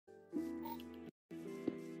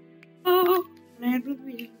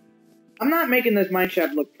I'm not making this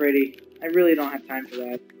mineshaft look pretty. I really don't have time for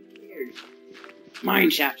that. Weird.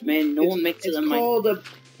 Mineshaft, man. No one makes it on mine.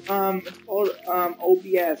 It's called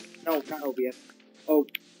OBS. No, not OBS. Oh,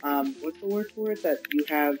 what's the word for it? That you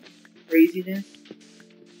have craziness,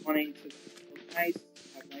 wanting to look nice,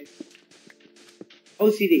 have nice.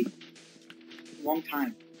 OCD. Long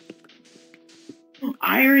time.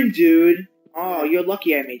 Iron, dude. Oh, you're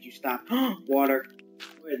lucky I made you stop. Water.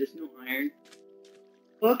 Wait, there's no iron.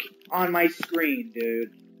 Look on my screen,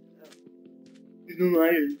 dude. There's no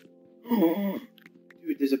iron.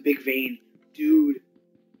 Dude, there's a big vein. Dude.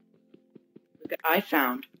 Look, I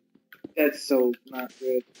found. That's so not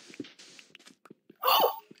good.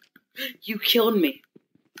 You killed me.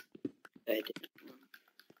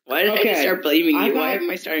 Why did I start blaming you? Why am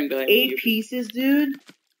I starting blaming you? 8 pieces, dude.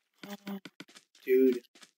 Dude.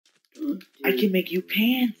 I can make you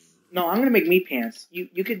pants. No, I'm gonna make me pants.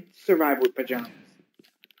 You could survive with pajamas.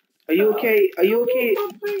 Are you okay? Are you okay?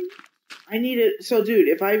 I need it. So, dude,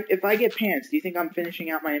 if I get pants, do you think I'm finishing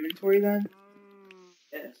out my inventory then?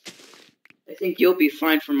 Yes. I think you'll be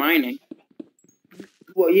fine for mining.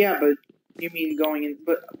 Well, yeah, but you mean going in?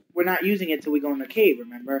 But we're not using it till we go in the cave.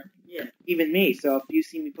 Remember? Yeah. Even me. So if you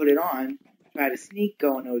see me put it on, try to sneak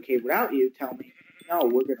go into a cave without you, tell me. No,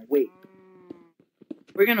 we're gonna wait.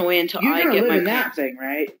 We're gonna wait until You're I gonna get live my in that thing,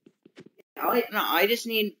 right? I just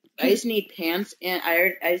need pants, and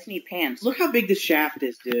I just need pants. Look how big this shaft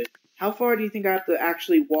is, dude. How far do you think I have to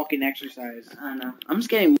actually walk and exercise? I don't know. I'm just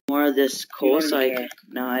getting more of this coal, so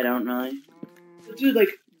no, I don't really. Dude, like,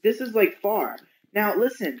 this is, like, far. Now,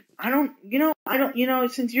 listen,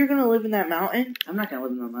 since you're gonna live in that mountain. I'm not gonna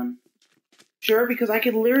live in that mountain. Sure, because I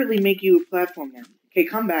could literally make you a platform there. Okay,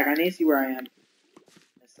 come back. I need to see where I am.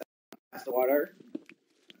 That's the water.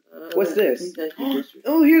 What's this?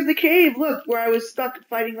 Oh, here's the cave. Look, where I was stuck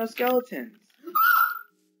fighting those skeletons.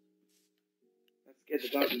 Let's get the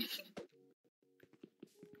buggies.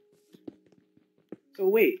 So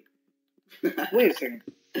wait a second.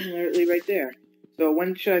 I'm literally right there. So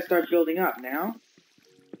when should I start building up? Now?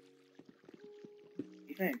 What do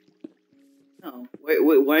you think? No. Wait.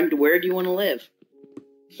 Where do you want to live?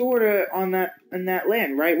 Sorta on that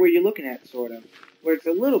land, right where you're looking at, sorta. Where it's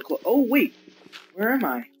a little close. Oh wait, where am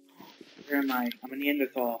I? Where am I? I'm a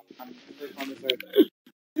Neanderthal. I'm on this earth.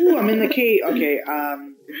 Ooh, I'm in the cave. Okay,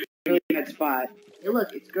 really bad spot. Hey,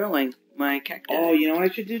 look, it's growing. My cactus. Oh, you know what I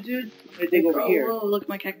should do, dude? I'm gonna dig over here. Oh, look,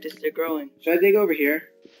 my cactus. They're growing. Should I dig over here?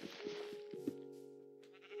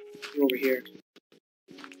 Dig over here.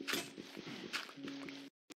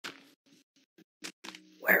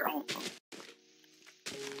 Where? Oh.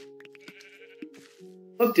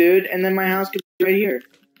 Look, dude, and then my house could be right here.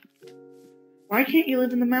 Why can't you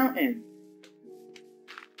live in the mountain?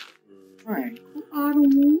 Why? I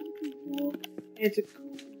don't know. It's a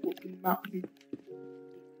cool mountain.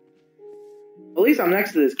 At least I'm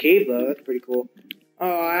next to this cave, though. That's pretty cool.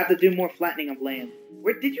 Oh, I have to do more flattening of land.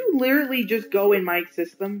 Where did you literally just go in my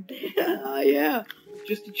system? Yeah.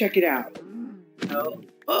 Just to check it out. No.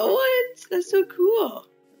 Oh, what? That's so cool.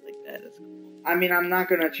 I like that. That's cool. I mean, I'm not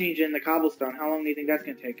gonna change it in the cobblestone. How long do you think that's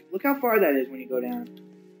gonna take? Look how far that is when you go down.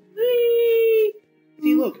 Whee!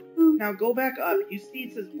 See, look. Now go back up. You see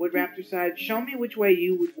it says WoodRaptor78. Show me which way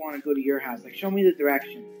you would want to go to your house. Like, show me the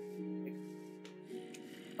direction. Like,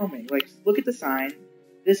 show me. Like, look at the sign.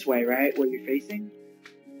 This way, right? Where you're facing.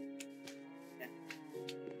 Yeah.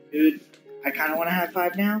 Dude, I kind of want to high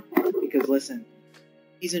five now. Because, listen.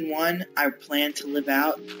 Season 1, I plan to live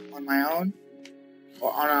out on my own.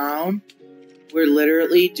 Or on our own. We're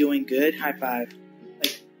literally doing good. High five.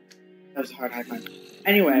 Like, that was a hard high five.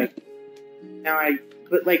 Anyway. Now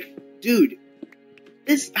but like, dude,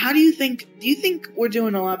 how do you think we're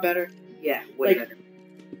doing a lot better? Yeah, way better.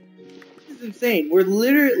 This is insane. We're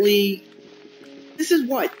literally, this is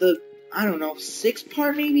what, I don't know, 6th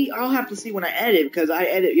part maybe? I'll have to see when I edit, because I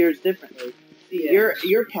edit yours differently. See, yeah.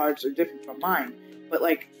 Your parts are different from mine, but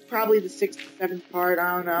like, probably the 6th, 7th part,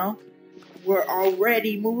 I don't know. We're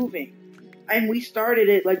already moving. And we started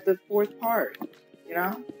it like the 4th part, you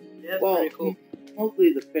know? Yeah, that's pretty cool.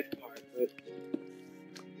 Mostly the 5th part, but...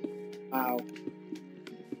 Wow.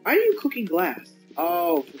 Why are you cooking glass?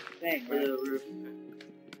 Oh, for the thing, right? The roof.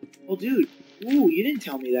 Well, dude. Ooh, you didn't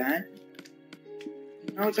tell me that.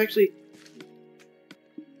 No, it's actually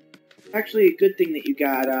a good thing that you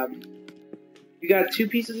got 2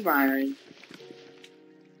 pieces of iron.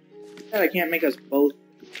 I can't make us both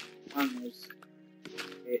armors.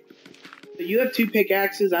 Okay. So you have 2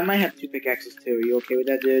 pickaxes. I might have 2 pickaxes too. Are you okay with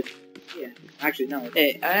that, dude? Yeah. Actually, no.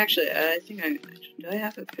 Hey, I think do I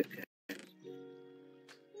have a pickaxe?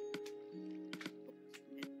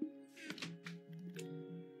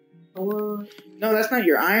 Oh, No, that's not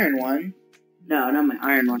your iron one. no, not my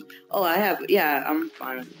iron one. Oh, I have. Yeah, I'm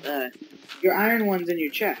fine with that. Your iron one's in your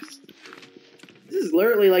chest. This is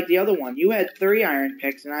literally like the other one. You had 3 iron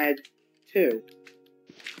picks and I had 2.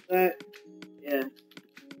 That. Yeah.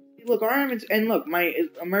 Look, look, my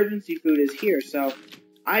emergency food is here, so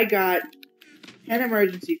I got 10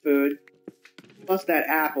 emergency food plus that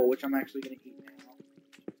apple, which I'm actually gonna eat now.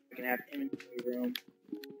 I can have inventory room.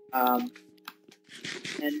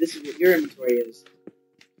 And this is what your inventory is.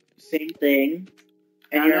 Same thing.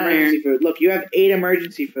 And your emergency food. Look, you have 8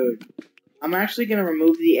 emergency food. I'm actually gonna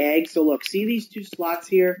remove the egg. So look, see these 2 slots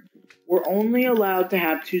here? We're only allowed to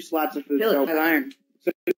have 2 slots of food. So, iron.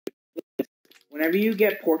 So whenever you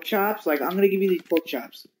get pork chops, like I'm gonna give you these pork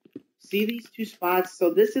chops. See these 2 spots?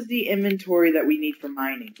 So this is the inventory that we need for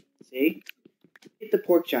mining. See? Get the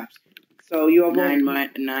pork chops. So you have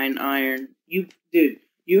 9 iron. Dude,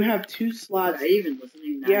 you have 2 slots. Are you even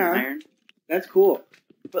listening? 9 iron. That's cool.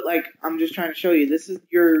 But like, I'm just trying to show you. This is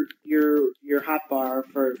your hot bar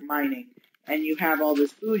for mining, and you have all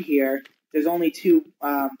this food here. There's only two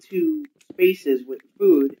spaces with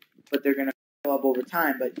food, but they're gonna fill up over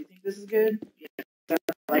time. But you think this is good? Yeah.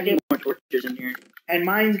 I need more torches in here. And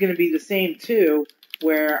mine's gonna be the same too,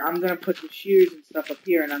 where I'm gonna put the shears and stuff up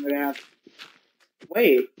here, and I'm gonna have.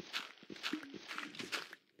 Wait.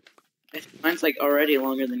 Mine's like already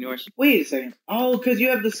longer than yours. Wait a second. Oh, because you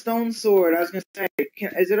have the stone sword. I was gonna say,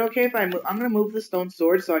 is it okay if I'm gonna move the stone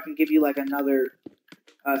sword so I can give you like another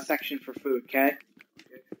section for food? Okay.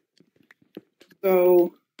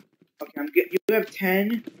 So, okay, you have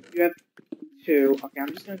 10. You have 2. Okay, I'm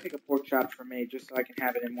just gonna take a pork chop for me just so I can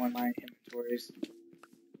have it in one of my inventories.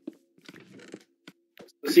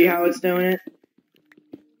 See how it's doing it?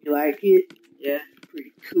 You like it? Yeah.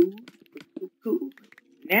 Pretty cool. Pretty cool.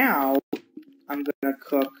 Now, I'm gonna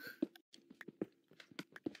cook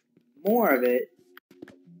more of it.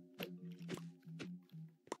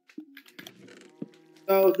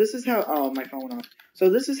 So this is how, oh, my phone went off. So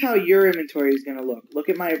this is how your inventory is gonna look. Look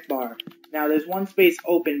at my bar. Now there's one space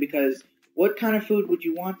open because what kind of food would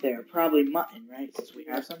you want there? Probably mutton, right? Since we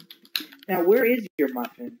have some. Now where is your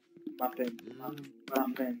muffin? Muffin.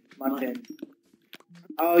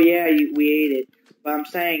 Oh yeah, we ate it. But I'm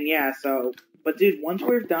saying, yeah, so, but dude, once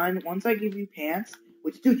we're done, once I give you pants,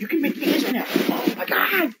 which, dude, you can make pants right now. Oh my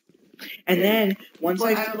god! And then, once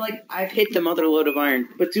I've hit the mother load of iron.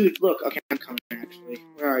 But dude, look, okay, I'm coming actually.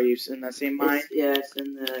 Where are you? In that same mine? It's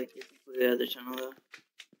in the other tunnel though.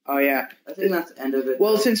 Oh yeah. I think that's the end of it.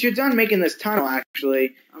 Well, since you're done making this tunnel,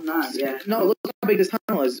 actually. I'm not, yeah. No, look how big this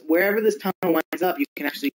tunnel is. Wherever this tunnel lines up, you can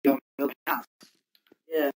actually go and build a house.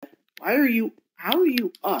 Yeah. How are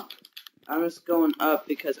you up? I'm just going up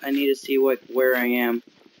because I need to see where I am.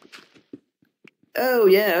 Oh,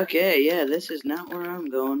 yeah, okay, yeah, this is not where I'm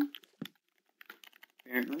going.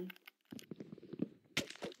 Apparently.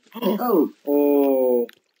 Oh.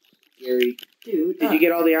 Scary. Dude. Did you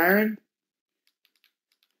get all the iron?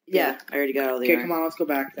 Yeah, I already got all the iron. Okay, come on, let's go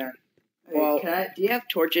back then. Okay, well, do you have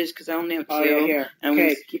torches? Because I only have 2. Oh, yeah, here.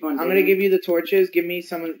 Okay, I'm gonna give you the torches. Give me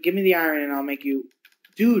the iron, and I'll make you,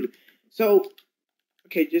 dude. So,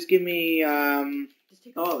 okay, just give me Just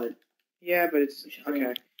take all of it. Yeah, but it's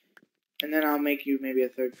okay. And then I'll make you maybe a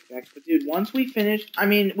 3rd stack. But dude, once we finish, I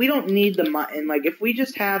mean, we don't need the mutton. Like, if we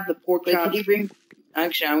just have the pork chops. Could you bring?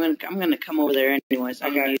 Actually, I'm gonna come over there anyways.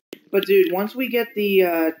 Okay. But dude, once we get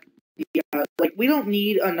the like, we don't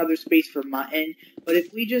need another space for mutton. But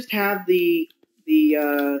if we just have the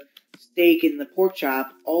steak and the pork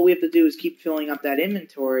chop, all we have to do is keep filling up that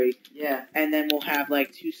inventory. Yeah. And then we'll have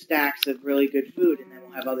like 2 stacks of really good food, and then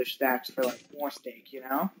we'll have other stacks for like more steak. You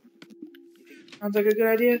know? You think sounds like a good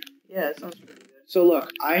idea? Yeah, that sounds pretty good. So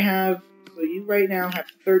look, so you right now have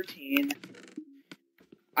 13.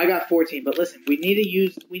 I got 14, but listen, we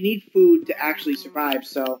need food to actually survive,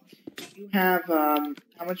 so you have, how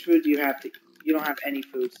much food do you have you don't have any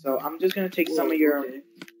food, so I'm just gonna take some of your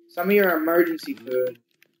emergency food.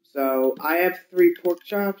 So, I have 3 pork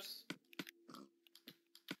chops.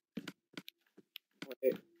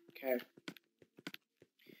 Wait, okay.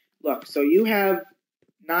 Look, so you have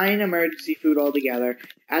 9 emergency food altogether.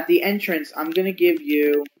 At the entrance, I'm gonna give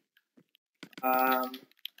you, I'll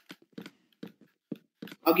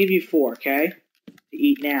give you 4, okay? To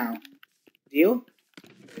eat now. Deal?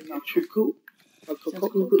 Cool.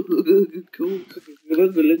 Cool.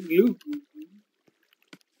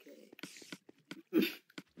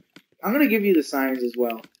 I'm gonna give you the signs as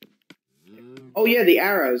well. Oh yeah, the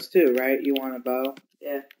arrows too, right? You want a bow?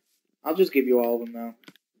 Yeah. I'll just give you all of them though.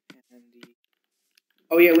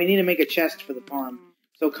 Oh yeah, we need to make a chest for the farm.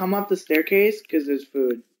 So come up the staircase, because there's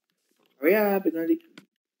food. Hurry up, it's gonna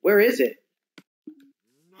Where is it?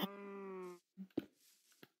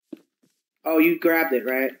 Oh, you grabbed it,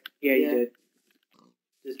 right? Yeah, you did.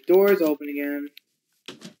 This door's open again.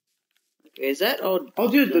 Okay, is that all? Oh,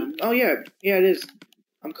 dude. Oh, yeah. Yeah, it is.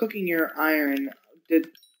 I'm cooking your iron.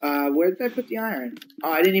 Where did I put the iron?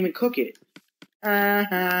 Oh, I didn't even cook it.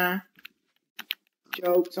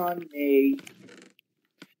 Joke's on me.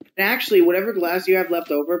 And actually, whatever glass you have left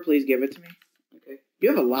over, please give it to me. Okay. You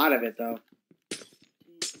have a lot of it, though.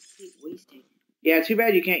 Wasting. Yeah, too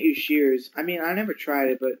bad you can't use shears. I mean, I never tried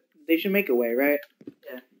it, but they should make a way, right?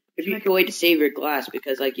 Yeah. If you make a way to save your glass,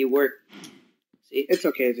 because, like, you work. See? It's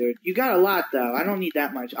okay, dude. You got a lot, though. I don't need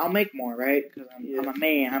that much. I'll make more, right? Because I'm a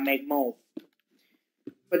man. I make more.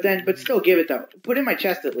 But still, give it, though. Put it in my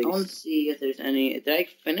chest, at least. I want to see if there's any... Did I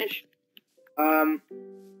finish? I'm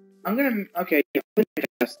gonna... Okay, yeah, put it in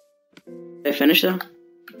my chest. Did I finish, though?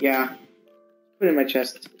 Yeah. Put it in my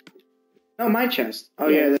chest. No, my chest. Oh,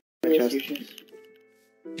 yeah, that's my chest. Your chest.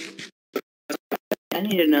 I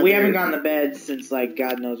need another... We haven't gone to bed since, like,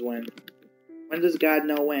 God knows when. When does God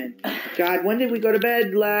know when? God, when did we go to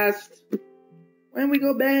bed last? When we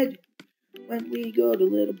go to bed? When we go to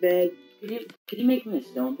little bed. Could you make me a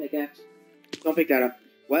stone pickaxe? Don't pick that up.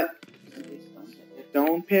 What?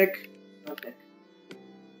 Stone pick? Stone pick.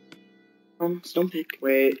 Stone pick.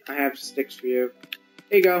 Wait, I have sticks for you.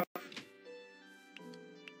 Here you go.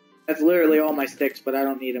 That's literally all my sticks, but I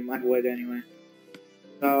don't need them. I would anyway.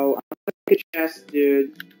 So, I'm gonna make a chest,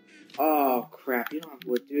 dude. Oh, crap. You don't have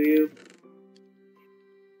wood, do you?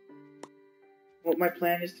 What my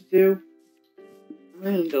plan is to do? I'm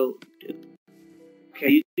gonna go do... Okay,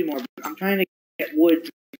 you do more. I'm trying to get wood.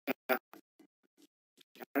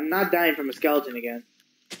 I'm not dying from a skeleton again.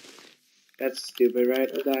 That's stupid, right?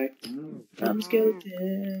 I'll die. I'm a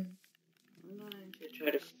skeleton. I'm going to try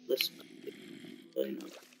to listen.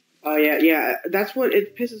 Oh, yeah. That's what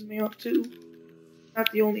it pisses me off, too.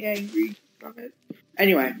 Not the only angry from it.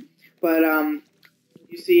 Anyway, but,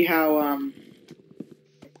 you see how,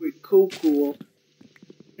 cool.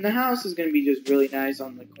 And the house is going to be just really nice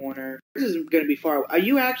on the corner. This is going to be far. Are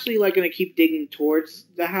you actually, like, going to keep digging towards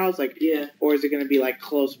the house? Like, yeah. Or is it going to be, like,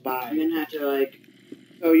 close by? I'm going to have to, like...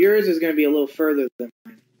 So yours is going to be a little further than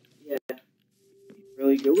mine. Yeah.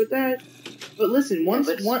 Really good with that? But listen,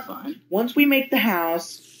 fine. Once we make the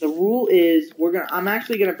house, the rule is I'm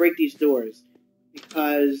actually going to break these doors.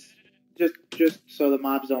 Because, just so the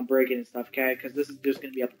mobs don't break it and stuff, okay? Because this is just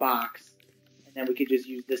going to be a box. And then we could just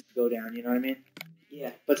use this to go down, you know what I mean?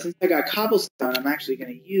 Yeah. But since I got cobblestone, I'm actually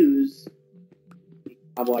going to use the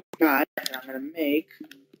cobble I got, and I'm going to make...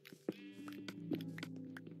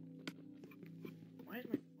 What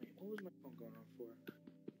was my phone going on for?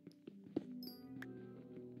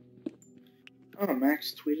 Oh,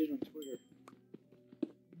 Max tweeted on Twitter.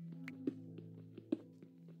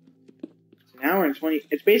 It's an hour and 20...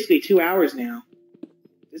 It's basically 2 hours now.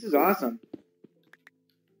 This is awesome.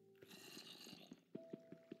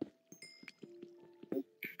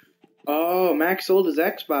 Oh, Max sold his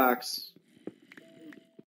Xbox.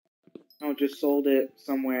 Oh, just sold it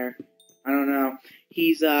somewhere. I don't know.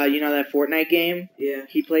 He's, you know that Fortnite game? Yeah.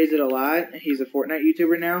 He plays it a lot. He's a Fortnite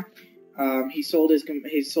YouTuber now. He sold his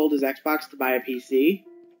Xbox to buy a PC.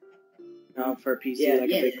 For a PC, a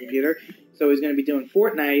big computer. So he's going to be doing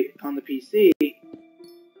Fortnite on the PC.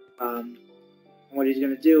 And what he's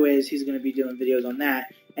going to do is he's going to be doing videos on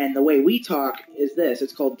that. And the way we talk is this.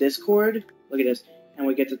 It's called Discord. Look at this. And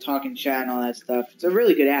we get to talk and chat and all that stuff. It's a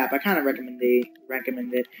really good app. I kind of recommend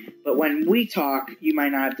it. But when we talk, you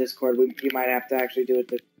might not have Discord. You might have to actually do it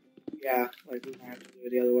we might have to do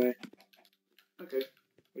it the other way. Okay.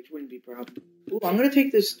 Which wouldn't be a problem. Ooh, I'm going to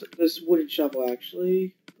take this wooden shovel,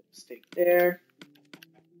 actually. Put the stake there.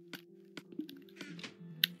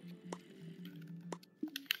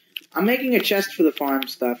 I'm making a chest for the farm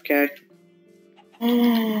stuff, okay?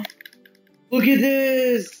 Oh, look at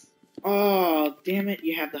this! Oh, damn it,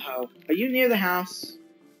 you have the hoe. Are you near the house?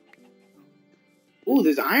 Ooh,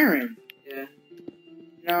 there's iron. Yeah.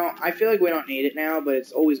 No, I feel like we don't need it now, but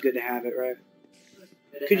it's always good to have it, right?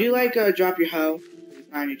 Could you, like, drop your hoe? It's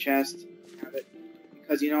not on your chest. Have it.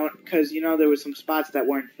 Because, you know, there was some spots that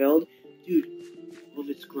weren't filled. Dude, all of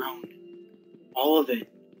it's grown. All of it.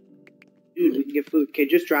 Dude, we can get food. Okay,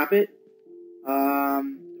 just drop it.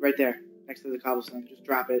 Right there. Next to the cobblestone. Just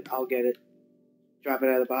drop it. I'll get it. Drop it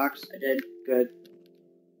out of the box. I did. Good.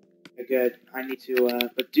 Good. I need to,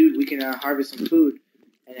 but dude, we can harvest some food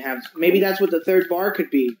and have, maybe that's what the third bar could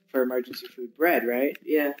be for emergency food. Bread, right?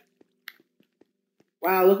 Yeah.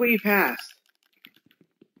 Wow, look what you passed.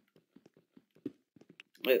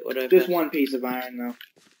 Wait, what did I Just pass? one piece of iron, though.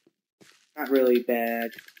 Not really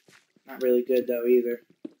bad. Not really good, though, either.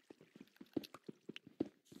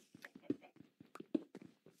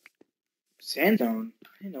 Sandstone? I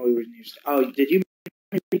didn't know we were near... Oh, did you...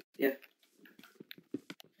 Yeah.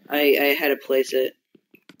 I had to place it.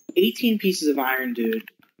 18 pieces of iron, dude.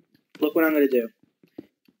 Look what I'm going to do.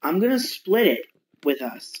 I'm going to split it with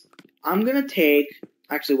us. I'm going to take...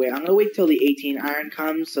 Actually, wait. I'm going to wait till the 18 iron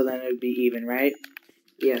comes, so then it would be even, right?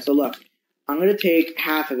 Yeah, so look. I'm going to take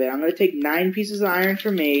half of it. I'm going to take 9 pieces of iron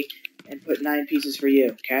for me and put 9 pieces for you,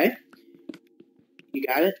 okay? You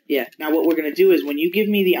got it? Yeah. Now what we're going to do is when you give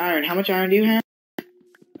me the iron, how much iron do you have?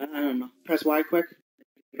 I don't know. Press Y quick.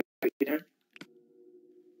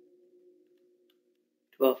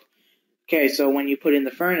 12. Okay, so when you put in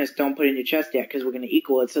the furnace, don't put in your chest yet, because we're going to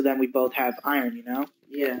equal it, so then we both have iron, you know?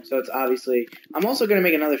 Yeah. So it's obviously... I'm also going to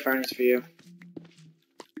make another furnace for you.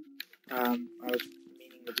 I was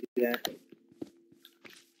meaning to do that.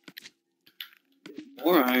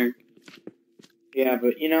 More iron. Yeah,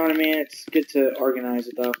 but you know what I mean? It's good to organize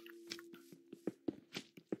it, though.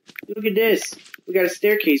 Look at this. We got a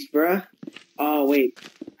staircase, bruh. Oh, wait.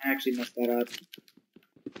 I actually messed that up.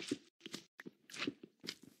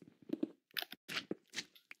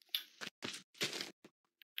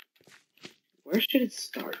 Where should it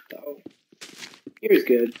start, though? Here's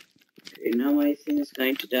good. Okay, now my thing is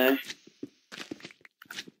going to die.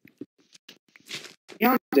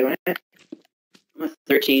 Yeah, I'm doing it. I'm a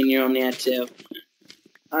 13, you're only at 2.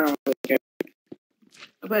 I don't really care.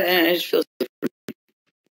 But I just feel...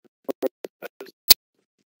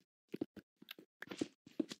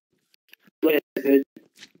 Look at it, dude.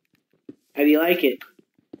 How do you like it?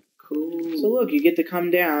 Cool. So look, you get to come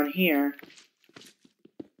down here.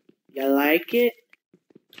 You like it?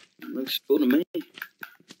 Looks cool to me.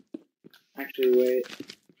 Actually, wait.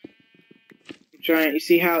 I'm trying. You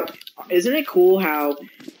see how? Isn't it cool how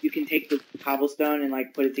you can take the cobblestone and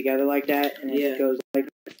like put it together like that, and it goes like.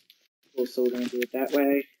 Cool. So we're gonna do it that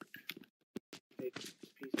way. Take this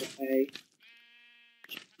piece away.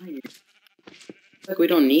 Like we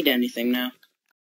don't need anything now.